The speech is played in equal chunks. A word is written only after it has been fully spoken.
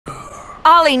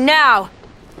Ollie, now!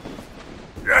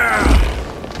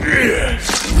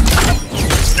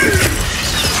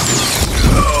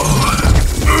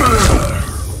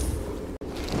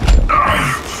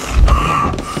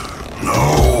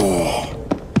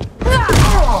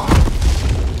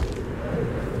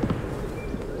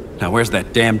 Now where's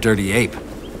that damn dirty ape?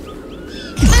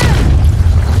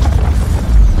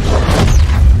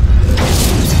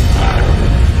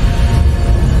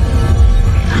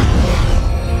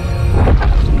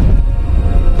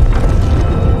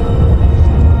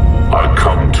 I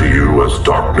come to you as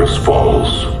darkness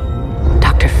falls.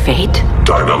 Dr. Fate?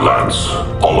 Dinah Lance,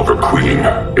 Oliver Queen.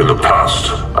 In the past,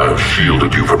 I have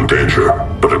shielded you from danger,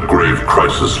 but a grave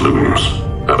crisis looms,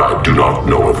 and I do not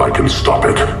know if I can stop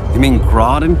it. You mean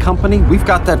Grodd and company? We've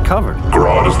got that covered.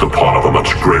 Grodd is the pawn of a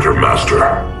much greater master.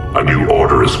 A new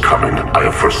order is coming. I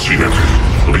have foreseen it.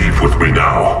 Leave with me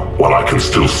now, while I can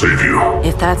still save you.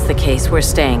 If that's the case, we're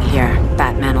staying here.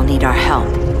 Batman will need our help.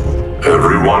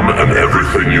 Everyone and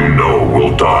everything you know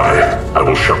will die. I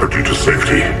will shepherd you to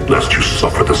safety, lest you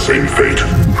suffer the same fate.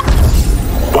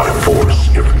 By force,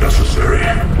 if necessary.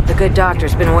 The good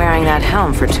doctor's been wearing that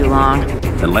helm for too long.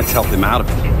 Then let's help him out of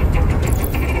it.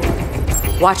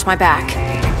 Watch my back.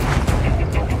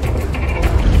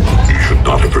 You should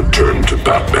not have returned to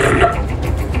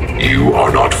Batman. You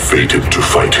are not fated to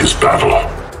fight his battle.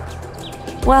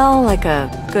 Well, like a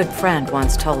good friend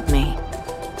once told me.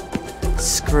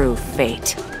 Screw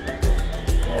fate.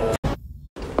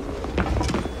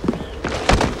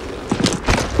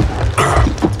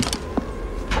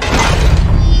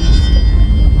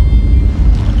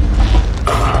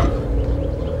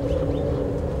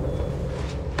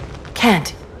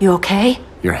 Kent, you okay?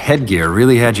 Your headgear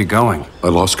really had you going. I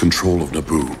lost control of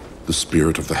Naboo, the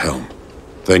spirit of the helm.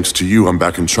 Thanks to you, I'm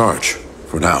back in charge.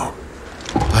 For now.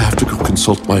 I have to go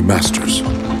consult my masters,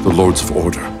 the Lords of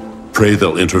Order. Pray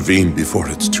they'll intervene before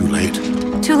it's too late.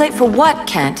 Too late for what,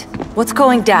 Kent? What's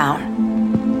going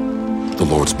down? The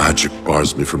Lord's magic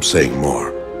bars me from saying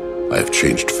more. I have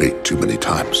changed fate too many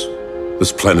times.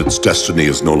 This planet's destiny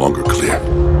is no longer clear.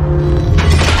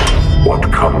 What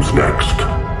comes next,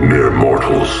 mere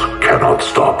mortals cannot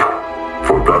stop.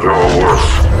 For better or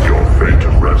worse, your fate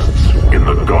rests in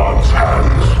the gods'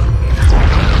 hands.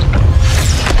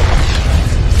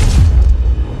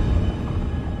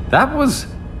 That was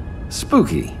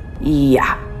spooky.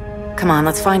 Yeah. Come on,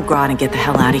 let's find Grodd and get the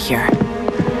hell out of here.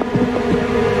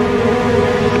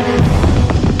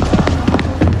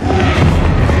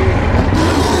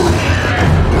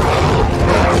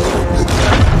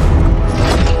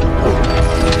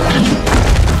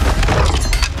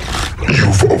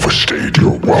 You've overstayed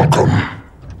your welcome.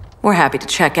 We're happy to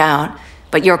check out,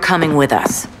 but you're coming with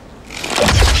us.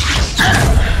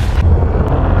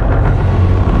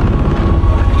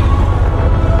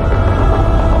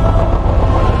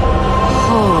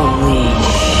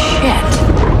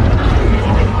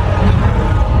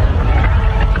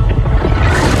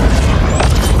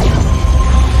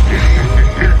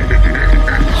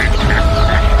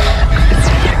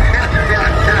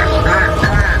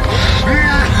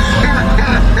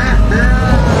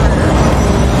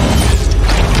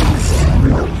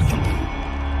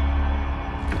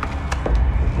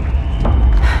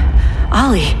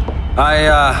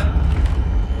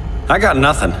 I got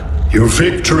nothing. Your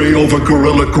victory over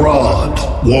Gorilla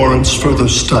Grodd warrants further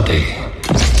study.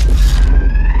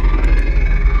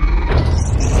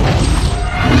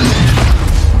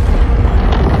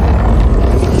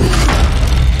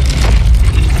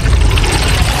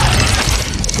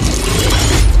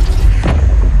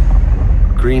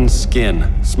 Green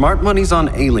skin. Smart money's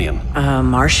on alien.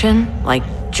 Martian? Like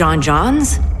John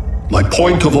Johns? My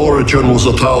point of origin was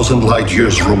 1,000 light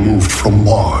years removed from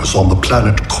Mars on the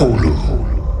planet Kolu.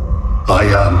 I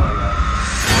am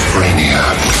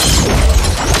Brainiac.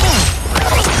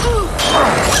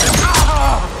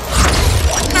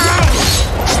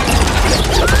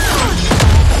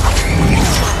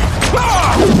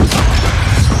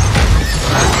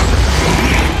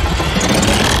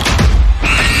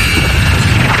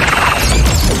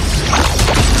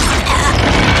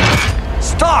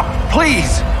 Stop,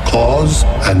 please! Cause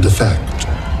and effect.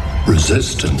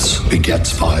 Resistance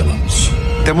begets violence.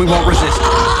 Then we won't resist.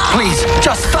 Please,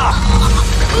 just stop!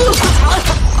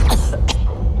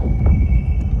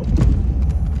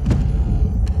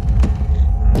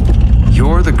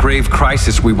 You're the grave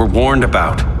crisis we were warned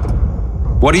about.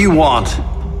 What do you want?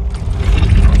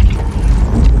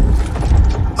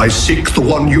 I seek the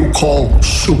one you call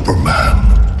Superman.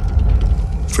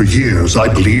 For years,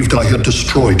 I believed I had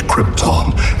destroyed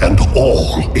Krypton and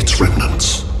all its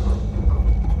remnants.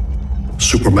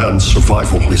 Superman's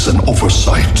survival is an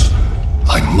oversight,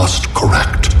 I must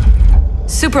correct.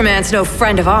 Superman's no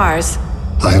friend of ours.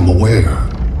 I am aware.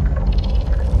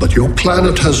 But your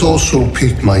planet has also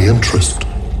piqued my interest.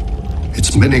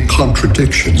 Its many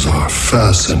contradictions are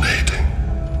fascinating.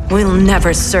 We'll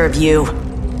never serve you.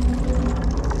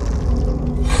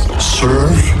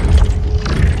 Serve?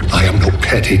 I am no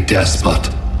petty despot.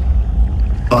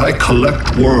 I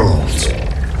collect worlds,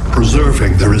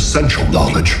 preserving their essential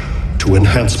knowledge to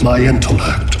enhance my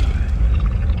intellect.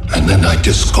 And then I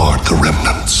discard the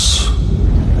remnants.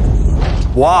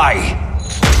 Why?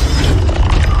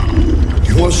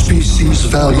 Your species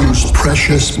values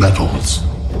precious metals,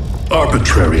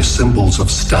 arbitrary symbols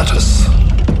of status.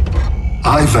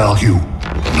 I value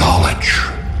knowledge.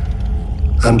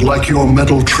 And like your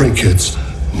metal trinkets,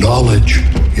 knowledge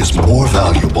is more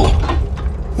valuable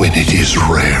when it is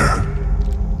rare.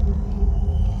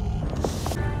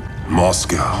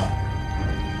 Moscow.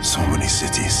 So many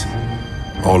cities.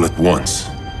 All at once.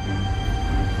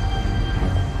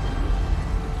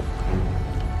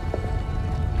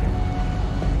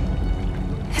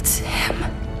 It's him.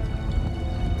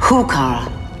 Who, Carl?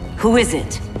 Who is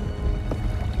it?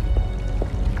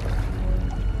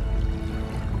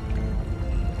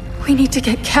 We need to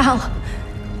get Cal.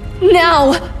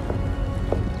 Now!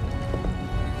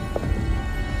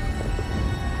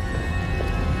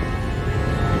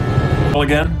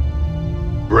 Again?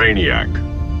 Brainiac,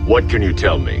 what can you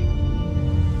tell me?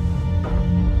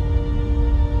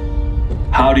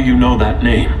 How do you know that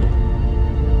name?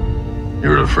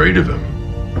 You're afraid of him.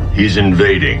 He's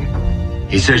invading.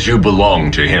 He says you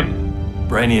belong to him.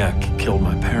 Brainiac killed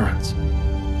my parents.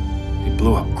 He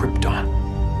blew up Krypton.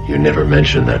 You never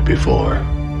mentioned that before.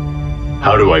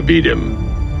 How do I beat him?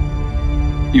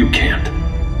 You can't.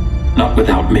 Not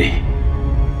without me.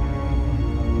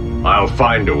 I'll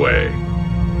find a way.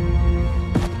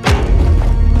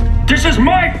 This is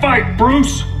my fight,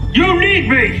 Bruce! You need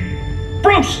me!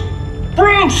 Bruce!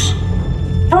 Bruce!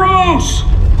 Bruce!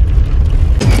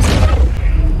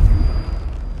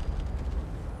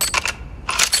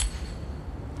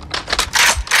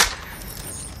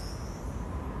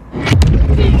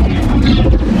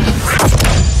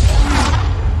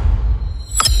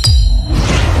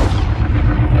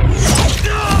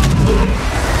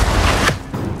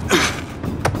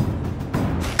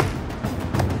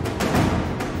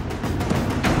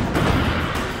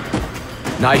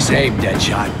 Nice aim,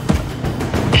 Deadshot.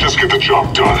 Just get the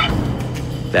job done.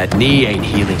 That knee ain't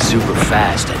healing super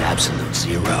fast at absolute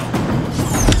zero.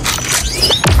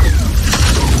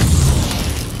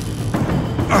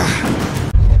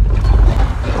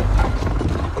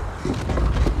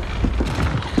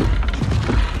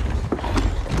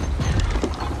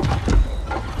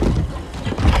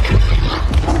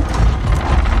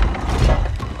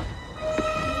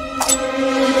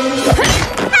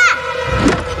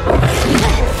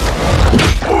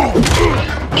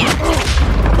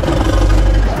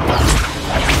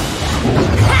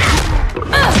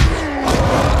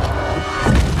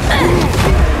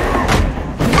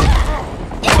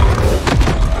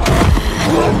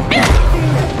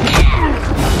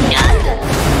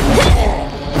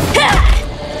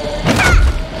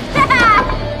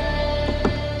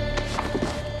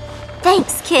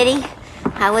 Thanks, Kitty.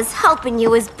 I was hoping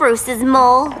you was Bruce's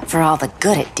mole. For all the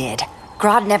good it did.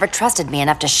 Grodd never trusted me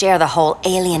enough to share the whole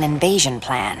alien invasion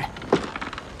plan.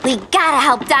 We gotta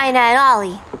help Dinah and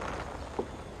Ollie.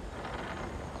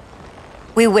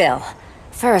 We will.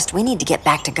 First, we need to get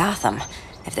back to Gotham,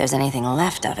 if there's anything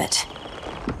left of it.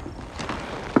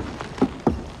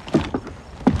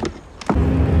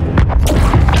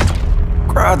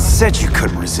 Grodd said you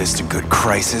couldn't resist a good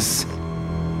crisis.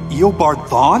 Eobard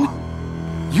Thawne?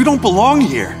 You don't belong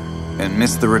here. And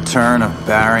miss the return of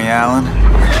Barry Allen?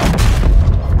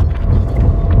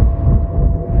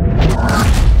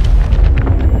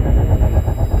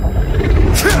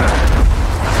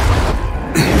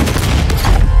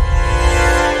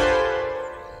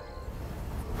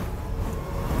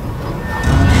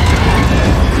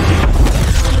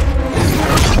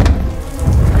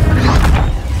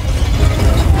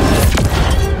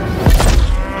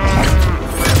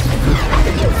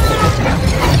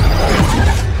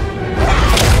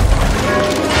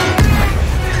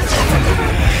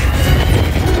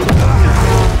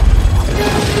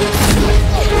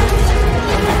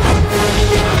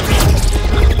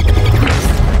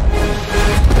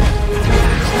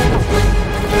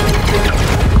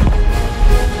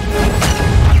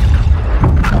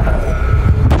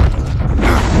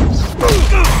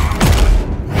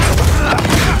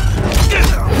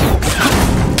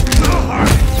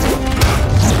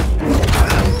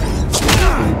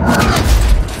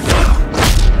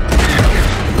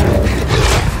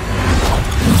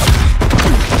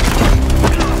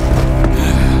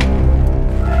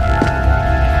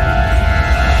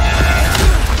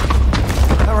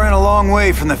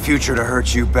 way from the future to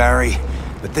hurt you, Barry.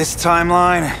 But this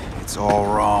timeline, it's all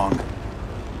wrong.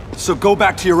 So go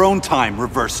back to your own time,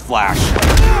 Reverse Flash.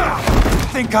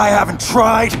 Think I haven't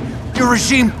tried? Your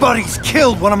regime buddies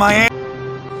killed one of my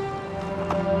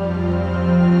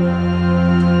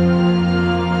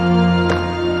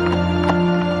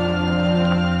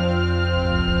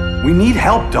We need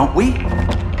help, don't we?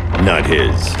 Not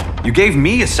his. You gave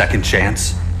me a second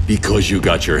chance. Because you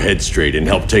got your head straight and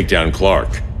helped take down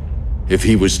Clark. If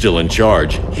he was still in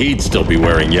charge, he'd still be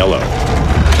wearing yellow.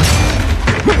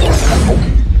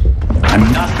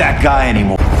 I'm not that guy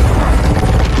anymore.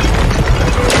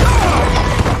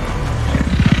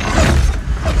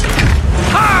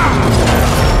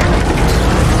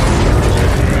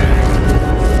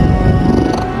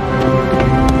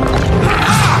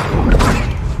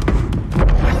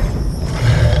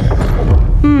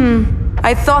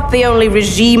 I thought the only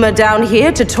regimer down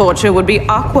here to torture would be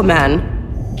Aquaman.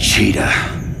 Cheetah.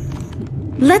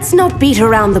 Let's not beat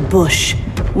around the bush.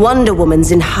 Wonder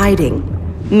Woman's in hiding.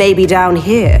 Maybe down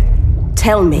here.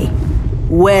 Tell me,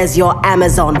 where's your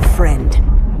Amazon friend?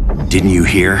 Didn't you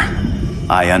hear?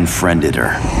 I unfriended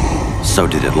her. So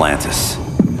did Atlantis.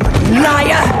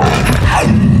 Liar!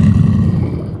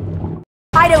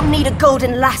 I don't need a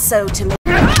golden lasso to make...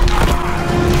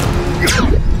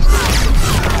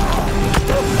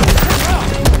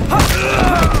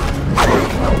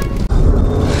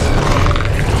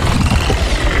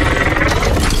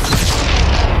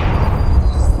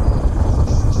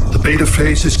 The beta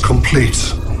phase is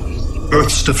complete.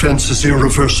 Earth's defense is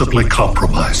irreversibly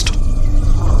compromised.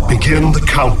 Begin the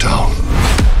countdown.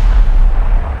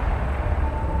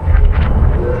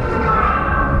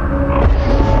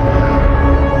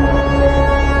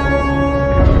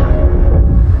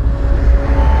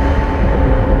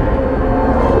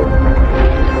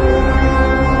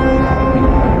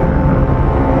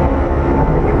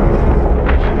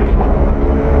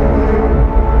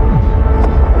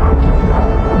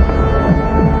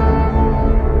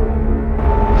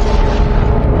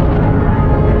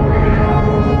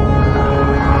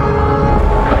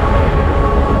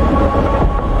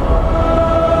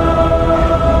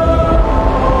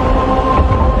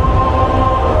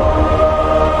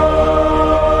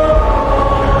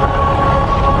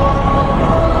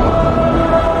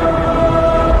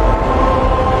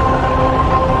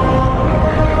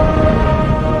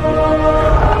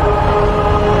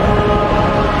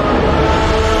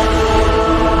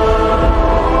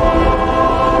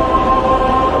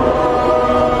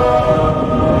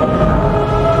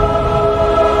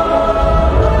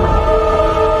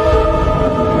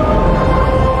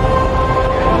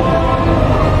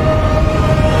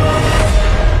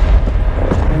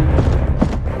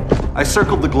 I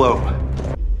circled the globe.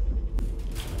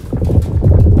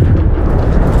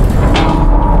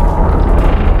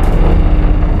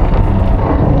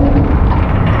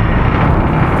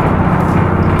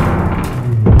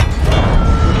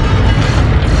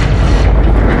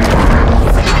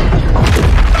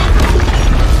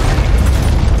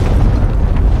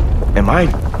 Am I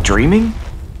dreaming?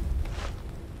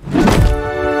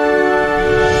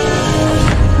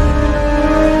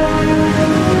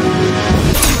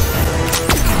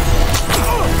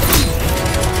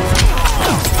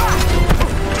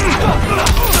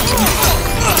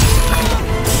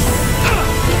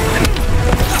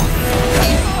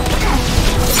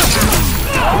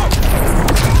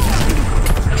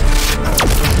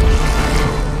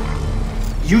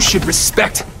 You should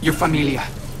respect your familia.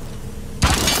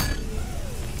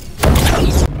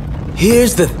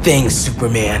 Here's the thing,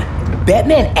 Superman.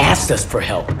 Batman asked us for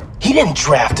help. He didn't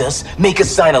draft us, make us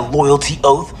sign a loyalty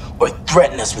oath, or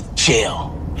threaten us with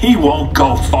jail. He won't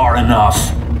go far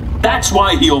enough. That's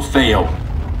why he'll fail.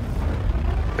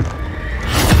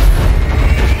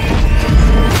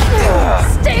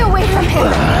 Stay away from him!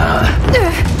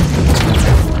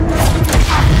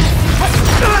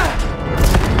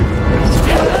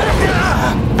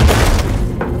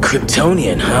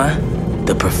 Kryptonian, huh?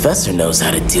 The professor knows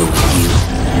how to deal with you.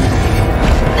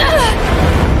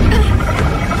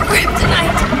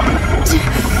 Kryptonite!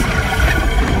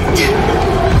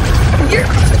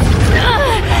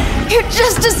 You're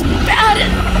just as bad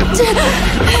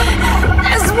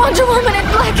as Wonder Woman and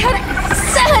Black Cat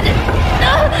said!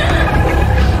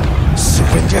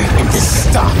 Surrender and this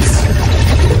stops.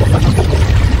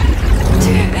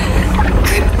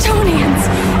 Kryptonians,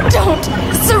 don't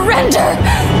surrender!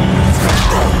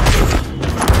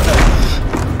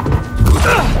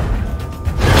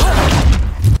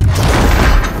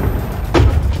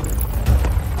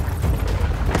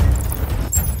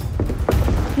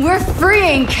 We're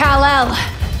freeing Kal-El,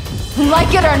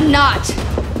 like it or not.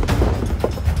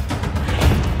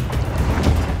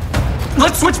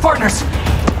 Let's switch partners!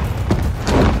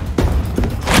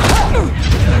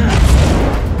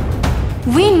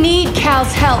 We need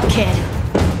Cal's help, kid.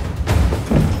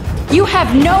 You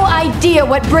have no idea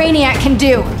what Brainiac can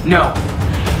do. No,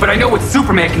 but I know what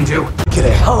Superman can do. Get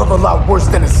a hell of a lot worse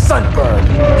than a sunburn.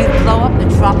 You'd blow up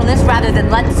Metropolis rather than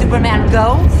let Superman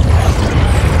go?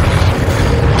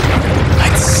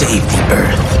 I'd save the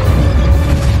Earth.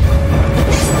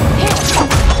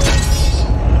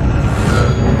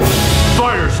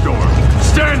 Firestorm,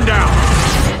 stand down!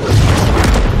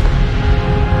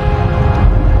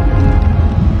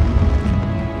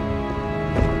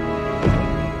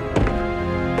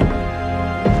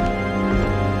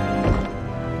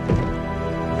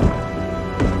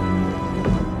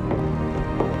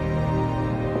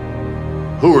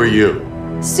 Who are you?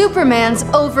 Superman's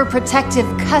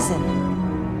overprotective cousin.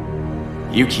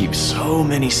 You keep so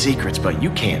many secrets, but you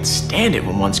can't stand it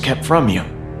when one's kept from you,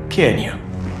 can you?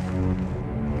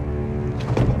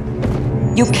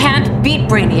 You can't beat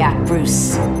Brainiac,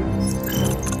 Bruce.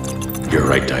 You're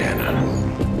right, Diana.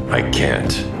 I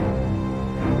can't.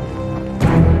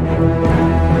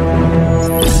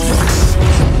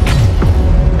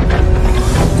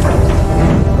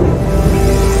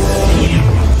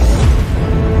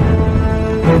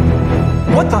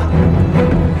 What the?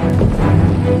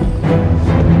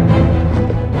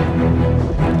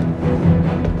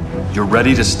 You're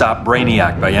ready to stop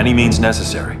Brainiac by any means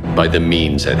necessary. By the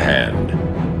means at hand.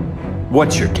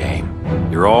 What's your game?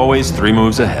 You're always 3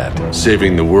 moves ahead.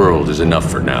 Saving the world is enough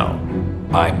for now.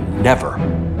 I'm never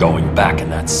going back in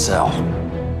that cell.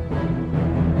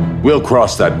 We'll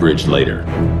cross that bridge later.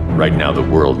 Right now, the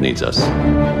world needs us.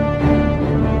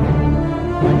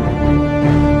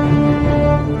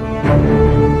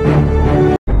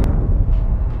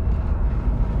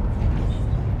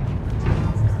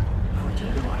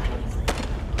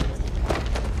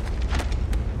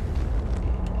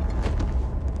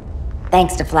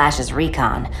 Thanks to Flash's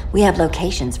recon, we have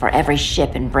locations for every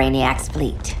ship in Brainiac's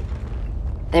fleet.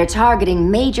 They're targeting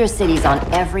major cities on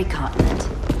every continent.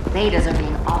 Betas are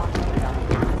being offloaded on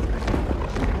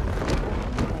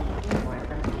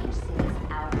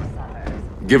the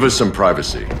outskirts. Give us some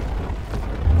privacy.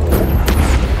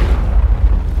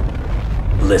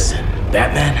 Listen,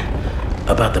 Batman,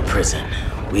 about the prison,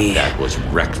 That was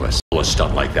reckless. A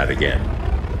stunt like that again.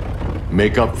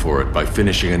 Make up for it by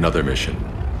finishing another mission.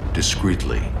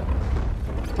 Discreetly.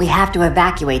 We have to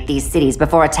evacuate these cities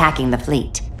before attacking the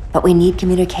fleet. But we need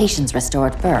communications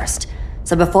restored first.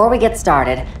 So before we get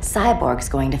started, Cyborg's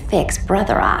going to fix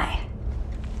Brother Eye.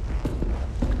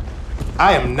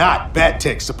 I am not Bat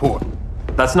Tech support.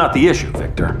 That's not the issue,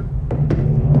 Victor.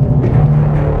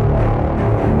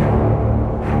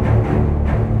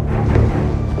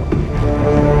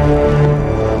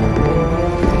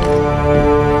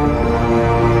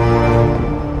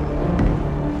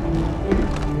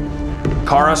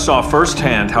 Kara saw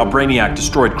firsthand how Brainiac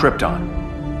destroyed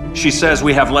Krypton. She says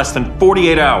we have less than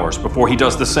 48 hours before he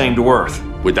does the same to Earth.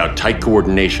 Without tight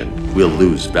coordination, we'll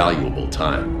lose valuable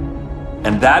time.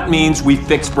 And that means we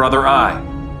fix Brother Eye.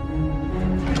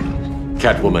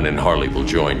 Catwoman and Harley will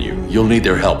join you. You'll need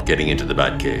their help getting into the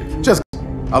Batcave.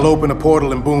 I'll open a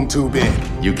portal and boom tube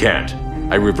in. You can't.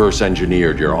 I reverse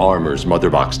engineered your armor's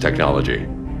motherbox technology.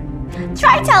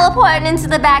 Try teleporting into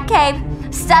the Batcave.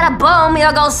 Instead of boom,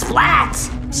 it'll go splat.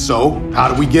 So, how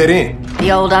do we get in?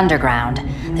 The old underground.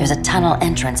 There's a tunnel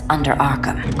entrance under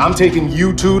Arkham. I'm taking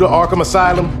you two to Arkham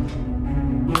Asylum.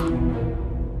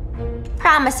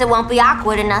 Promise it won't be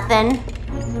awkward or nothing.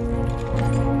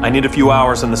 I need a few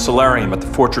hours in the solarium at the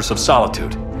Fortress of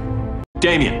Solitude.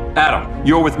 Damien, Adam,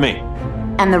 you're with me.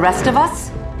 And the rest of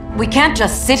us? We can't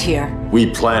just sit here. We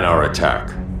plan our attack.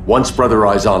 Once Brother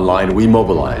Eye's online, we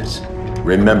mobilize.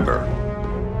 Remember,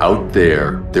 out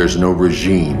there, there's no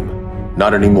regime.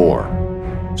 Not anymore.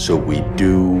 So we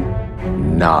do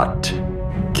not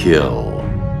kill.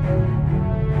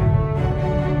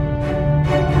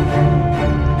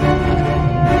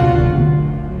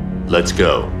 Let's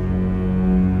go.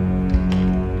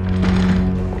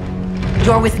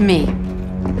 You're with me.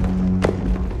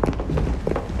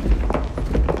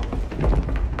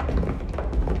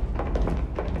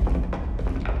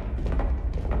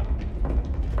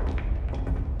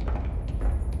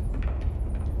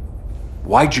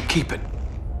 Why'd you keep it?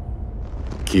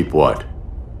 Keep what?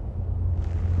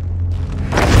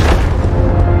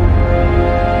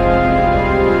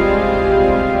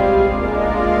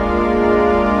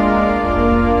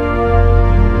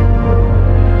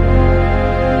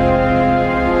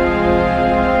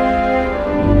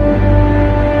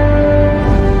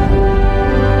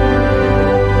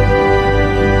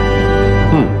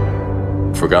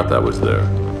 Forgot that was there.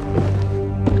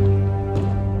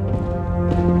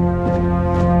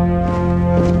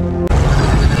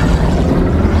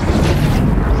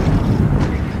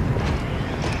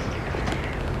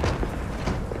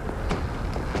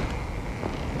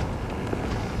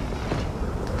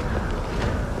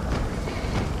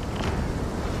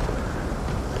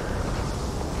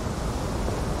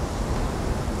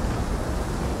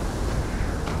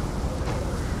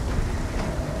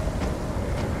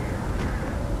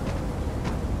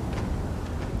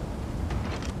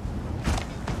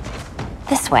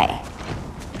 This way.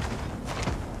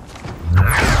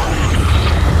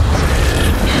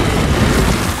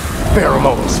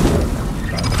 Pheromones.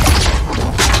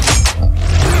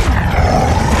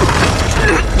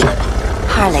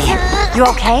 Harley, you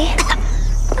okay?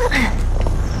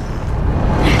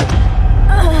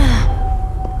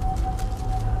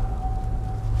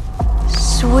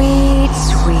 Sweet,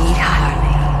 sweet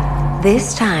Harley.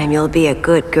 This time you'll be a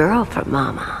good girl for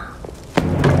Mama.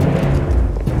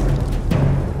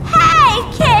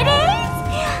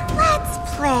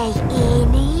 Play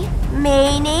eeny,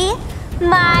 meeny,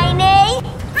 miny,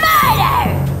 murder!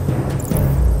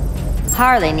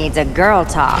 Harley needs a girl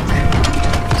talk.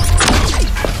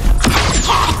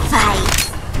 Cat fight!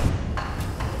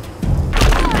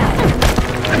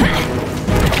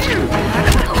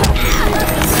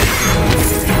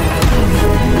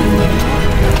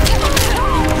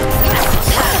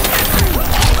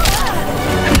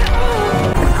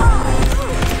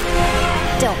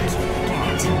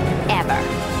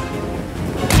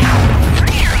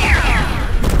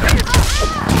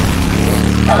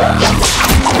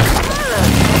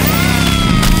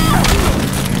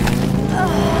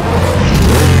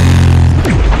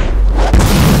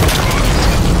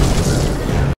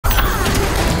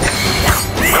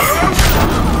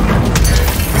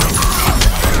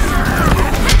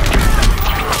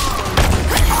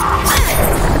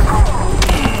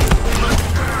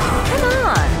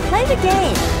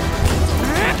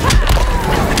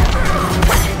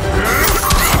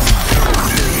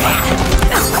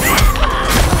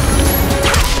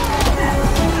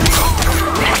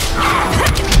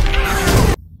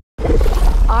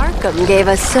 Gave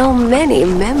us so many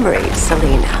memories,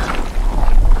 Selena.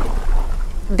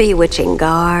 Bewitching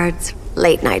guards,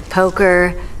 late-night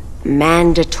poker,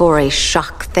 mandatory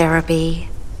shock therapy.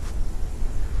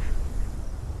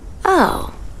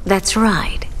 Oh, that's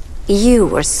right. You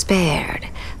were spared,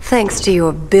 thanks to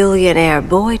your billionaire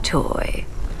boy toy.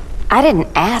 I didn't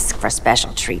ask for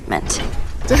special treatment.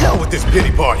 To hell with this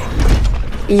pity party.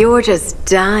 You're just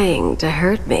dying to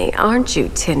hurt me, aren't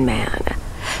you, Tin Man?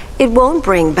 It won't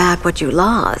bring back what you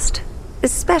lost,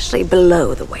 especially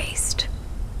below the waist.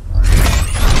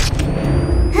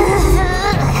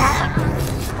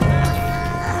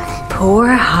 Poor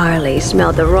Harley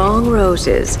smelled the wrong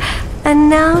roses, and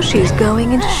now she's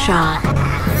going into shock.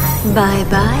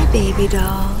 Bye-bye, baby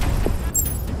doll.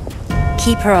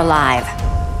 Keep her alive.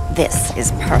 This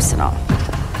is personal.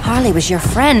 Harley was your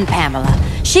friend, Pamela.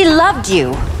 She loved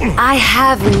you. I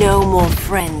have no more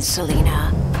friends, Selena.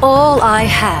 All I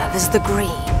have is the green.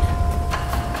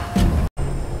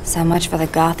 So much for the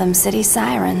Gotham City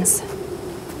sirens.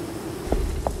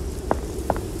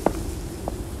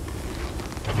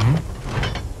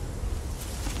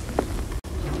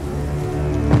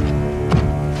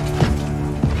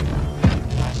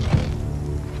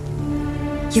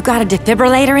 You got a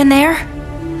defibrillator in there?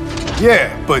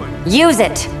 Yeah, but... Use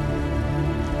it!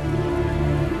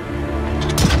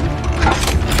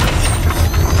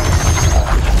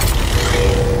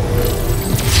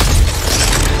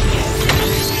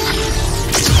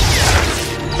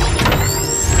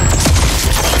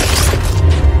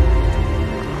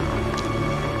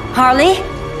 Harley?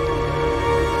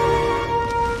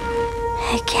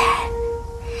 Again.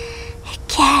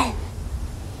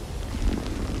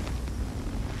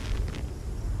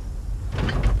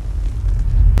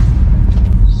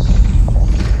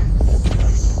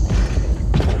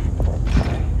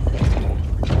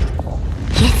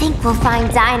 You think we'll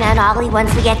find Dinah and Ollie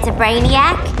once we get to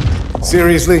Brainiac?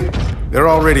 Seriously? They're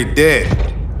already dead.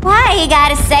 Why you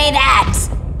gotta say that?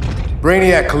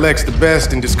 Brainiac collects the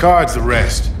best and discards the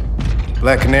rest.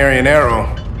 Black Canary and Arrow,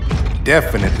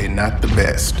 definitely not the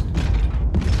best.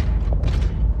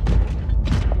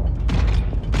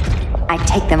 I'd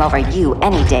take them over you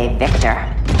any day, Victor.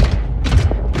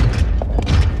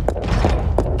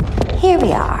 Here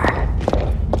we are.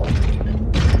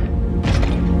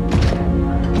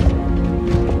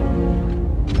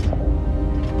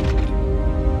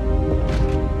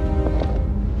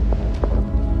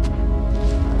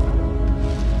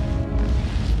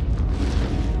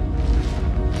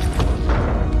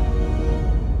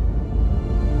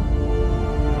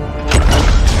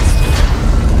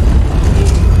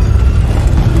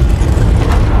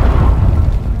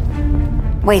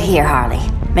 Wait here, Harley.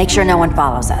 Make sure no one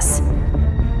follows us.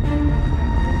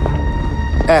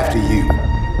 After you.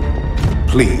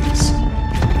 Please.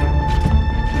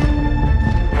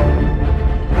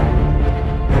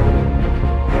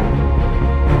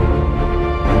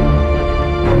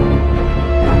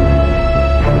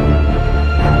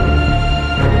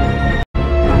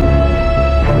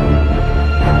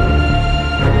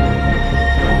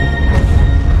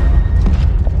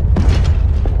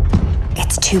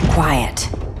 It's too quiet.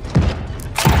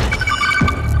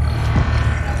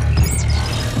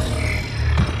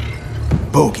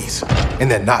 Bogies. And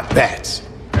they're not bats.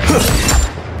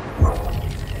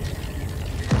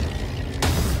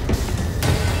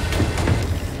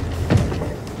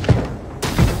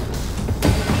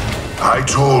 I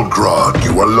told Grodd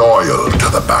you were loyal to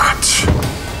the bat.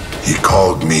 He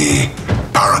called me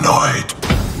paranoid.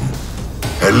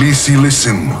 At least he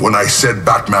listened when I said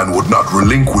Batman would not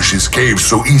relinquish his cave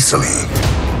so easily.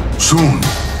 Soon,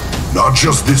 not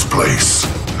just this place,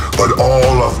 but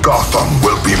all of Gotham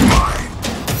will be mine.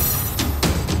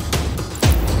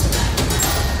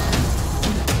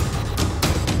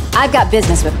 I've got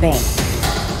business with Bane.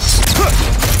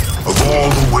 Of all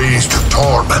the ways to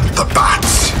torment the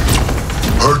bats,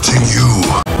 hurting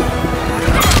you.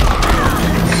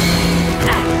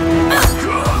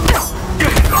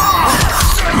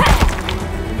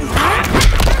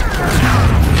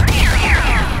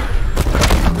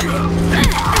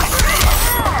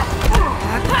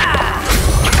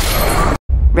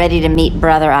 Ready to meet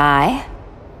Brother Eye?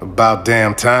 About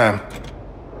damn time.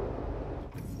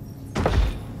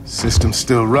 System's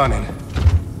still running.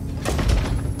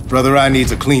 Brother Eye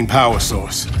needs a clean power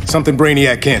source. Something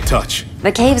Brainiac can't touch.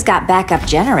 The cave's got backup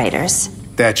generators.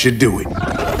 That should do it.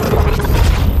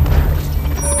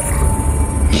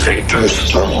 Victor's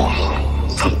Stone,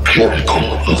 the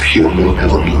pinnacle of human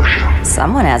evolution.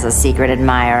 Someone has a secret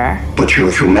admirer. But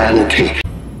your humanity...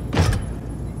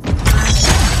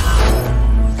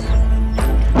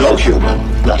 No human,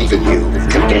 not even you,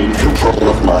 can gain control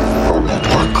of my neural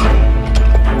network.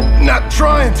 Not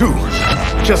trying to.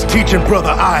 Just teaching Brother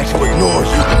Eye to ignore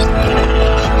you.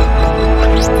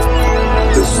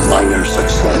 This minor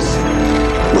success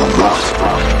will not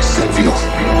save you.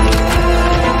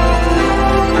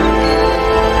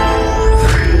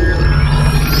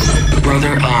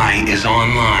 Brother Eye is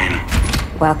online.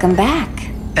 Welcome back.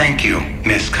 Thank you,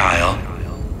 Miss Kyle.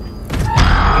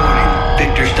 Warning,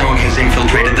 Victor Stone has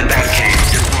infiltrated the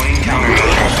Batcave, deploying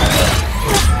countermeasures.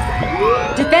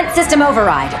 Defense system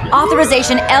override.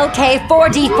 Authorization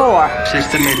LK4D4.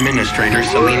 System Administrator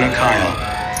Selena Kyle.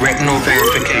 Retinal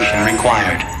verification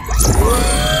required.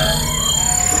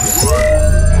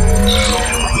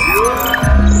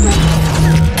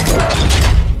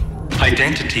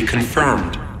 Identity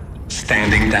confirmed.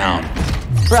 Standing down.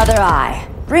 Brother Eye,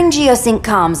 bring Geosync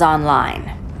comms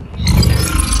online.